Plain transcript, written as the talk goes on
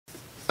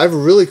I have a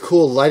really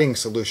cool lighting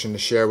solution to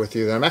share with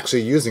you that I'm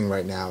actually using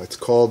right now. It's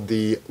called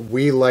the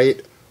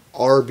Weeylite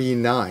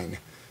RB9.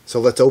 So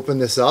let's open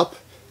this up,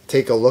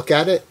 take a look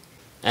at it,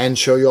 and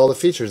show you all the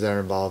features that are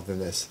involved in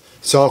this.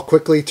 So I'll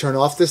quickly turn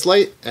off this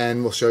light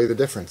and we'll show you the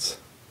difference.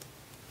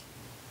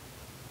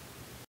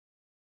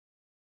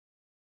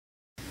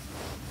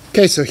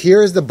 Okay, so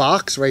here is the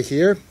box right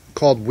here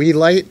called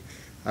Weeylite.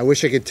 I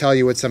wish I could tell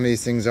you what some of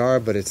these things are,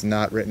 but it's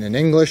not written in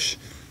English,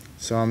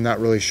 so I'm not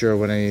really sure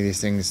what any of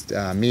these things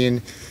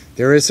mean.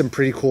 There is some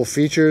pretty cool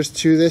features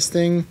to this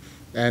thing,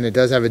 and it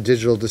does have a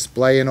digital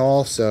display and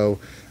all, so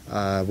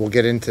we'll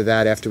get into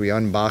that after we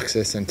unbox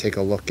this and take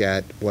a look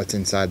at what's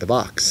inside the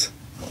box.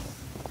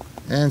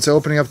 And so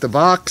opening up the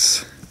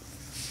box,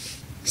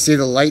 you see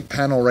the light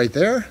panel right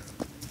there,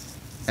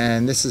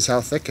 and this is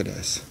how thick it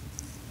is.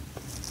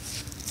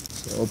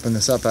 So open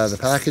this up out of the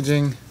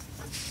packaging,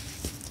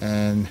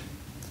 and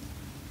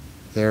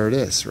there it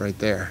is right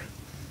there.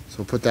 So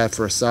we'll put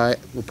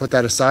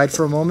that aside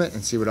for a moment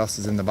and see what else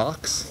is in the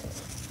box.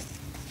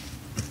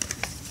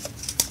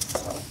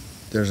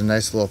 There's a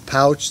nice little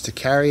pouch to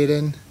carry it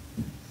in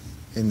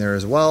there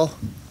as well.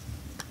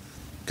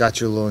 Got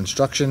your little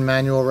instruction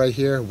manual right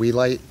here,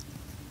 Weeylite.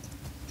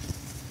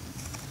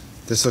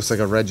 This looks like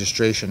a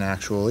registration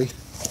actually.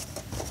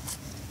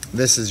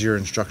 This is your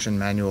instruction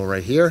manual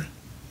right here.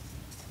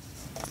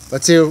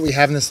 Let's see what we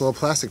have in this little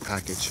plastic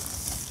package.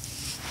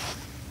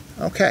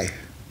 Okay,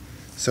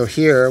 so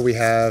here we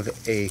have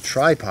a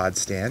tripod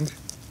stand,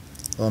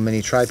 a little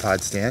mini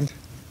tripod stand.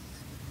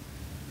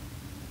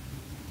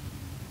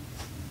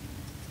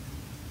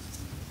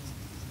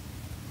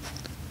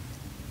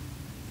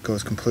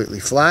 Goes completely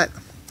flat.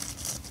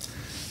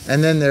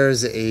 And then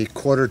there's a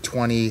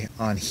 1/4-20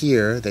 on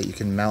here that you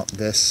can mount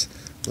this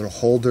little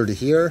holder to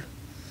here.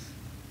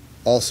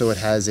 Also, it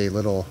has a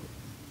little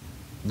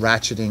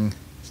ratcheting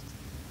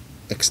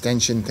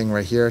extension thing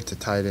right here to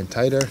tie it in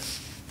tighter.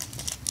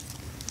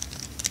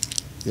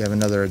 You have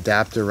another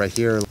adapter right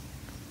here.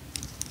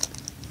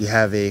 You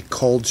have a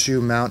cold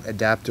shoe mount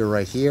adapter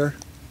right here.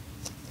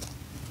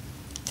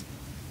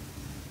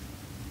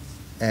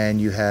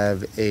 And you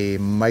have a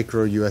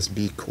micro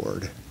USB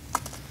cord.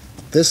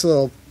 This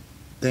little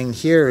thing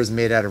here is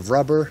made out of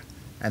rubber,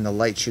 and the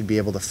light should be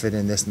able to fit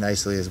in this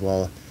nicely as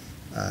well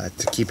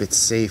to keep it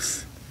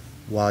safe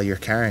while you're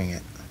carrying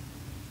it.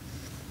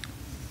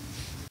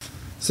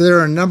 So there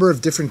are a number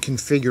of different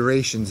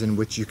configurations in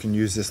which you can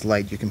use this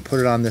light. You can put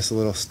it on this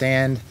little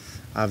stand.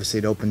 Obviously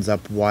it opens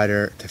up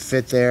wider to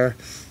fit there.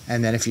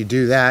 And then if you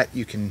do that,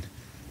 you can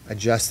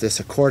adjust this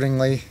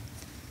accordingly.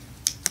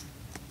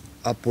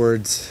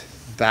 Upwards,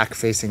 back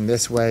facing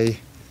this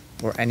way,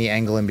 or any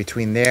angle in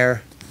between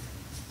there.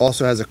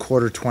 Also has a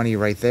 1/4-20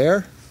 right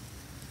there.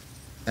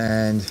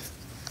 And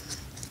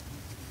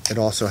it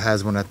also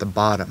has one at the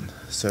bottom.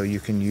 So you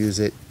can use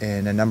it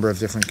in a number of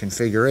different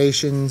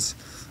configurations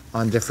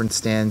on different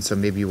stands. So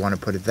maybe you want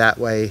to put it that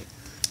way,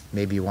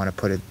 maybe you want to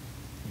put it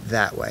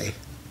that way.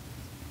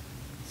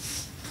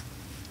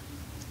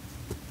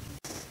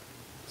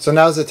 So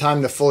now's the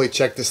time to fully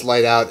check this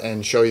light out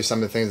and show you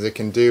some of the things it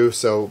can do.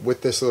 So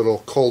with this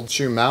little cold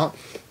shoe mount,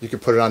 you can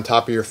put it on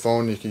top of your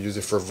phone. You can use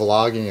it for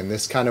vlogging in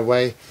this kind of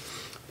way.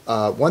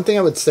 One thing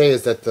I would say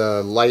is that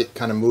the light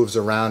kind of moves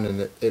around,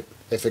 and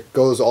if it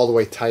goes all the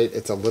way tight,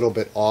 it's a little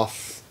bit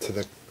off to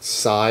the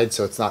side,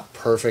 so it's not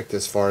perfect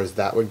as far as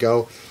that would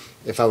go.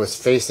 If I was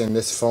facing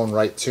this phone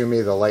right to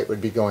me, the light would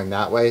be going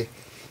that way.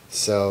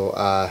 So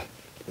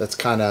that's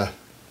kind of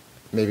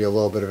maybe a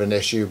little bit of an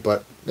issue,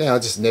 but you know,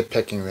 just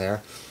nitpicking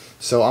there.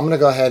 So I'm going to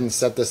go ahead and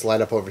set this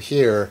light up over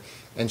here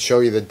and show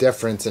you the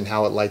difference in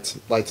how it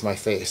lights my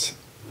face.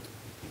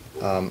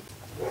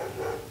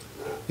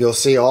 You'll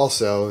see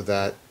also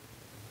that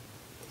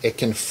it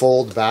can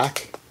fold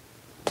back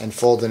and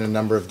fold in a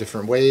number of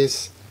different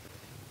ways.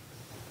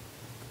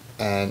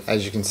 And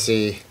as you can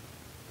see,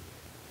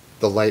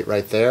 the light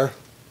right there.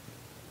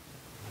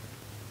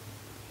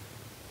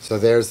 So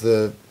there's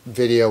the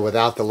video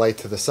without the light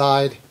to the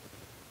side.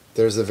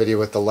 There's the video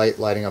with the light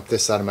lighting up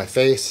this side of my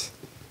face,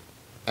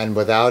 and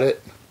without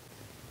it,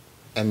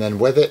 and then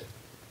with it.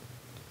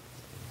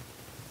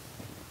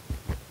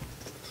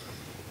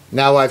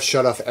 Now I've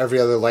shut off every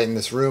other light in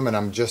this room and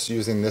I'm just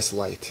using this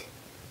light.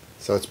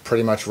 So it's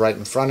pretty much right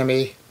in front of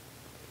me.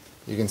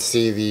 You can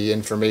see the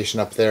information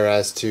up there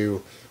as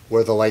to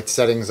where the light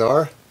settings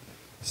are.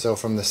 So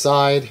from the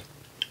side,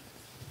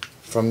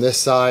 from this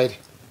side,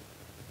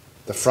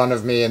 the front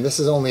of me, and this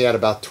is only at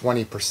about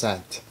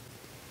 20%,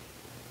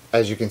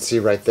 as you can see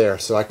right there.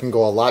 So I can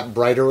go a lot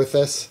brighter with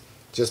this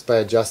just by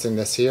adjusting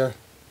this here.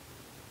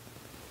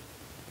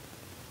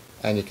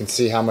 And you can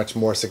see how much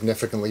more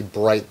significantly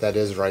bright that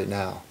is right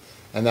now.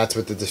 And that's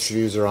with the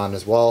diffuser on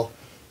as well.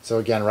 So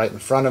again, right in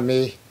front of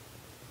me,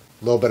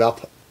 a little bit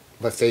up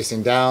but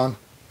facing down.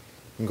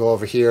 You can go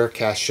over here,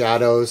 cast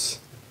shadows.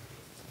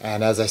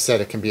 And as I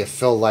said, it can be a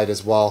fill light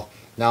as well.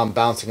 Now I'm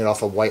bouncing it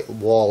off a white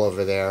wall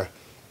over there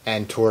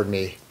and toward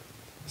me,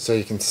 so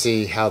you can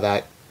see how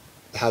that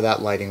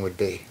lighting would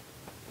be.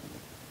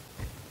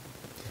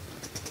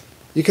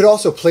 You could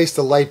also place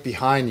the light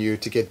behind you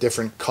to get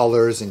different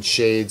colors and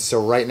shades.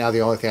 So right now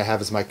the only thing I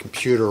have is my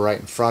computer right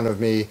in front of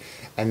me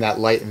and that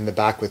light in the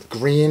back with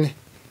green.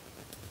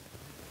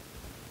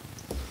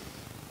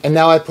 And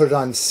now I put it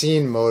on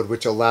scene mode,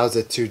 which allows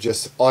it to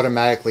just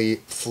automatically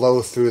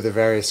flow through the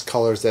various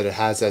colors that it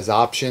has as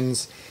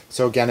options.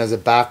 So again, as a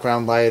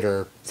background light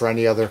or for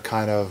any other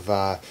kind of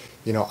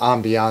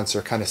ambiance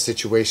or kind of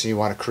situation you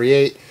want to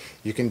create,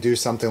 you can do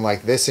something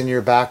like this in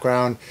your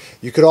background.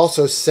 You could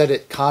also set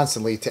it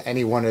constantly to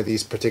any one of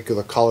these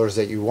particular colors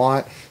that you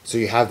want, so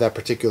you have that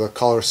particular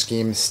color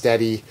scheme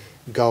steady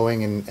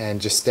going and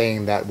just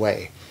staying that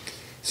way.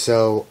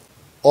 So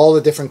all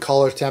the different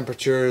color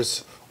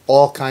temperatures,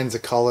 all kinds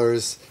of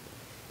colors.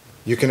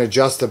 You can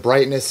adjust the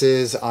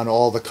brightnesses on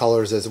all the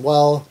colors as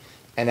well.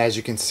 And as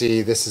you can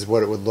see, this is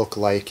what it would look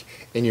like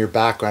in your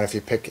background if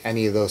you pick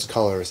any of those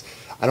colors.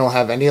 I don't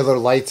have any other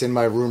lights in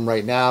my room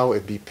right now.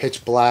 It'd be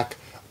pitch black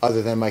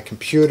other than my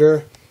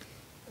computer,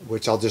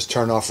 which I'll just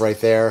turn off right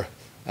there.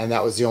 And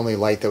that was the only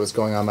light that was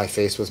going on my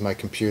face, was my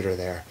computer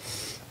there.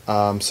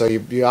 So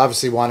you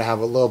obviously want to have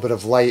a little bit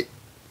of light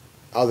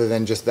other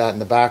than just that in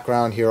the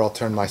background. Here I'll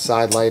turn my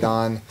side light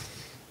on,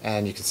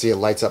 and you can see it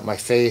lights up my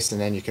face, and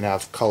then you can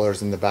have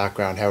colors in the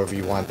background however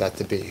you want that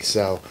to be.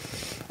 So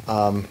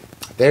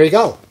there you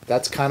go.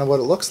 That's kind of what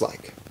it looks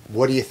like.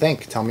 What do you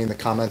think? Tell me in the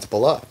comments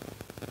below.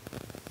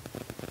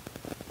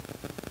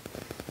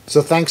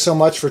 So thanks so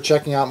much for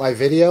checking out my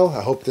video.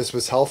 I hope this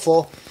was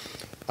helpful.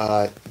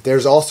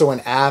 There's also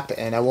an app,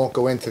 and I won't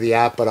go into the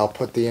app, but I'll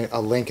put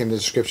a link in the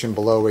description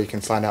below where you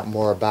can find out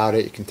more about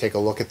it. You can take a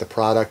look at the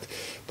product.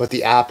 But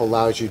the app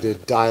allows you to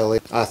dial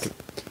it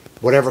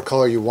whatever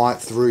color you want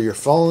through your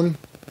phone.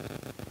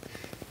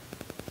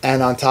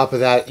 And on top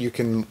of that, you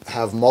can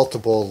have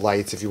multiple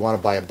lights if you want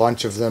to buy a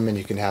bunch of them, and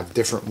you can have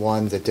different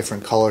ones at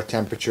different color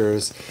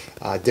temperatures,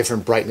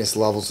 different brightness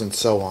levels, and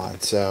so on.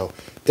 So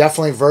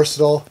definitely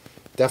versatile.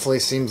 Definitely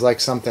seems like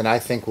something I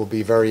think will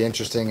be very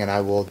interesting, and I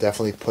will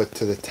definitely put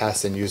to the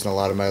test and use in a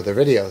lot of my other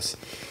videos.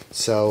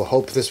 So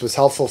hope this was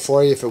helpful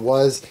for you. If it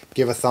was,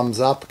 give a thumbs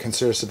up,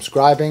 consider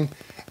subscribing,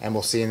 and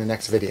we'll see you in the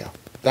next video.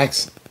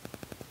 Thanks.